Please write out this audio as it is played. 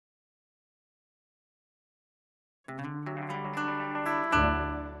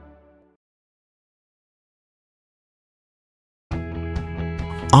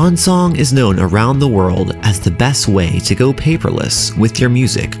OnSong is known around the world as the best way to go paperless with your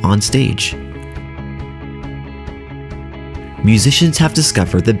music on stage. Musicians have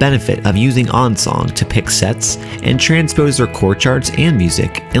discovered the benefit of using OnSong to pick sets and transpose their chord charts and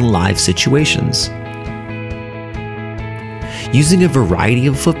music in live situations. Using a variety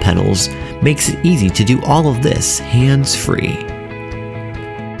of foot pedals makes it easy to do all of this hands-free.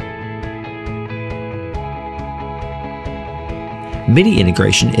 MIDI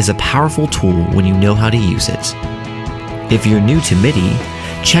integration is a powerful tool when you know how to use it. If you're new to MIDI,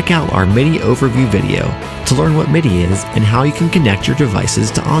 check out our MIDI overview video to learn what MIDI is and how you can connect your devices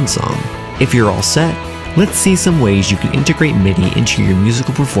to OnSong. If you're all set, let's see some ways you can integrate MIDI into your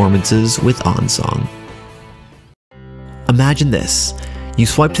musical performances with OnSong. Imagine this. You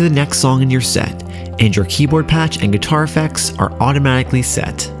swipe to the next song in your set, and your keyboard patch and guitar effects are automatically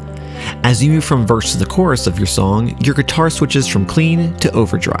set. As you move from verse to the chorus of your song, your guitar switches from clean to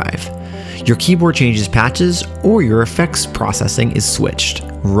overdrive. Your keyboard changes patches, or your effects processing is switched,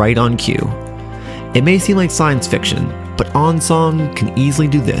 right on cue. It may seem like science fiction, but OnSong can easily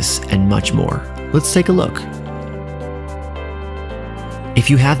do this and much more. Let's take a look. If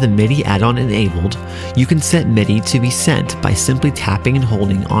you have the MIDI add-on enabled, you can set MIDI to be sent by simply tapping and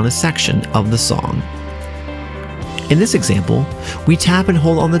holding on a section of the song. In this example, we tap and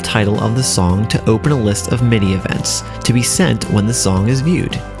hold on the title of the song to open a list of MIDI events to be sent when the song is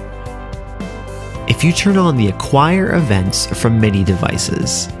viewed. If you turn on the Acquire Events from MIDI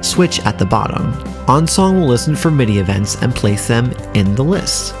Devices switch at the bottom, OnSong will listen for MIDI events and place them in the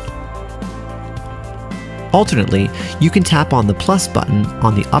list. Alternately, you can tap on the plus button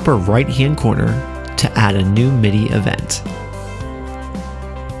on the upper right-hand corner to add a new MIDI event.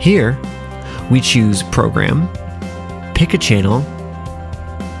 Here, we choose Program, pick a channel,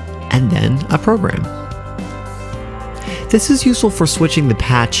 and then a program. This is useful for switching the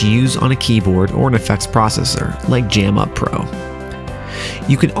patch used on a keyboard or an effects processor, like Jam Up Pro.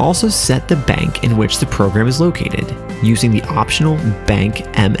 You can also set the bank in which the program is located, using the optional Bank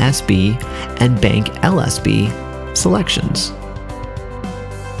MSB and Bank LSB selections.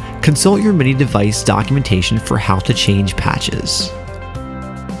 Consult your MIDI device documentation for how to change patches.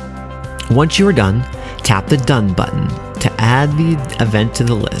 Once you are done, tap the Done button to add the event to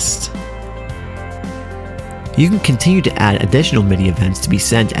the list. You can continue to add additional MIDI events to be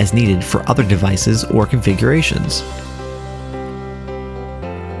sent as needed for other devices or configurations.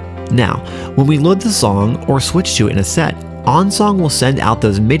 Now, when we load the song or switch to it in a set, OnSong will send out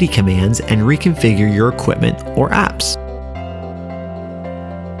those MIDI commands and reconfigure your equipment or apps.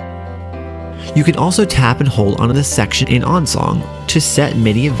 You can also tap and hold on the section in OnSong to set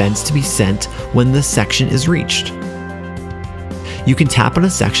MIDI events to be sent when the section is reached. You can tap on a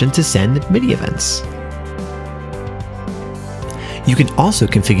section to send MIDI events. You can also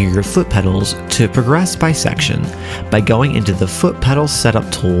configure your foot pedals to progress by section by going into the Foot Pedal Setup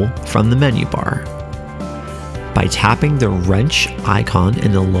tool from the menu bar. By tapping the wrench icon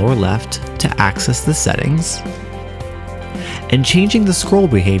in the lower left to access the settings, and changing the scroll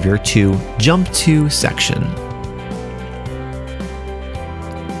behavior to Jump to Section.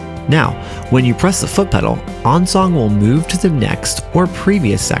 Now, when you press the foot pedal, OnSong will move to the next or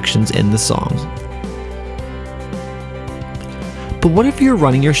previous sections in the song. But what if you're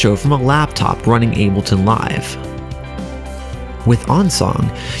running your show from a laptop running Ableton Live? With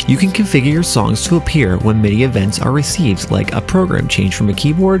OnSong, you can configure your songs to appear when MIDI events are received, like a program change from a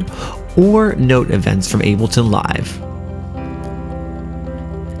keyboard or note events from Ableton Live.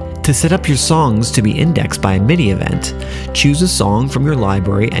 To set up your songs to be indexed by a MIDI event, choose a song from your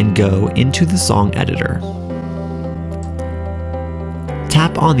library and go into the song editor.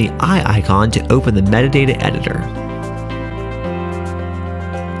 Tap on the eye icon to open the metadata editor.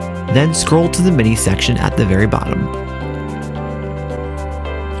 Then scroll to the MIDI section at the very bottom.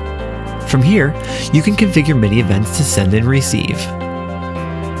 From here, you can configure MIDI events to send and receive.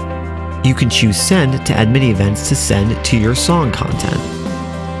 You can choose Send to add MIDI events to send to your song content.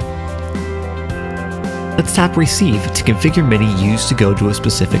 Let's tap Receive to configure MIDI used to go to a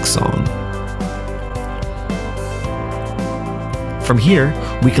specific song. From here,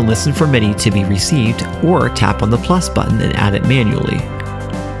 we can listen for MIDI to be received or tap on the plus button and add it manually.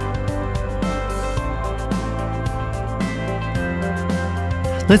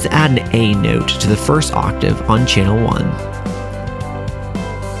 Let's add an A note to the first octave on channel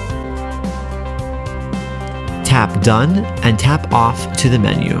 1. Tap Done and tap Off to the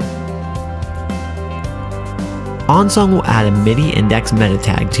menu. OnSong will add a MIDI index meta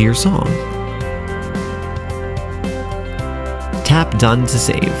tag to your song. Tap Done to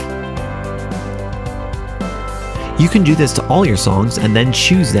save. You can do this to all your songs and then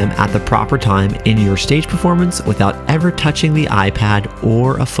choose them at the proper time in your stage performance without ever touching the iPad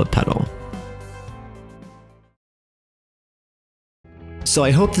or a foot pedal. So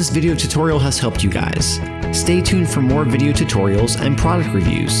I hope this video tutorial has helped you guys. Stay tuned for more video tutorials and product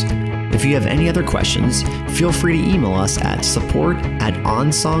reviews. If you have any other questions, feel free to email us at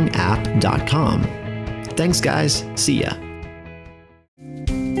support@onsongapp.com. Thanks guys, see ya.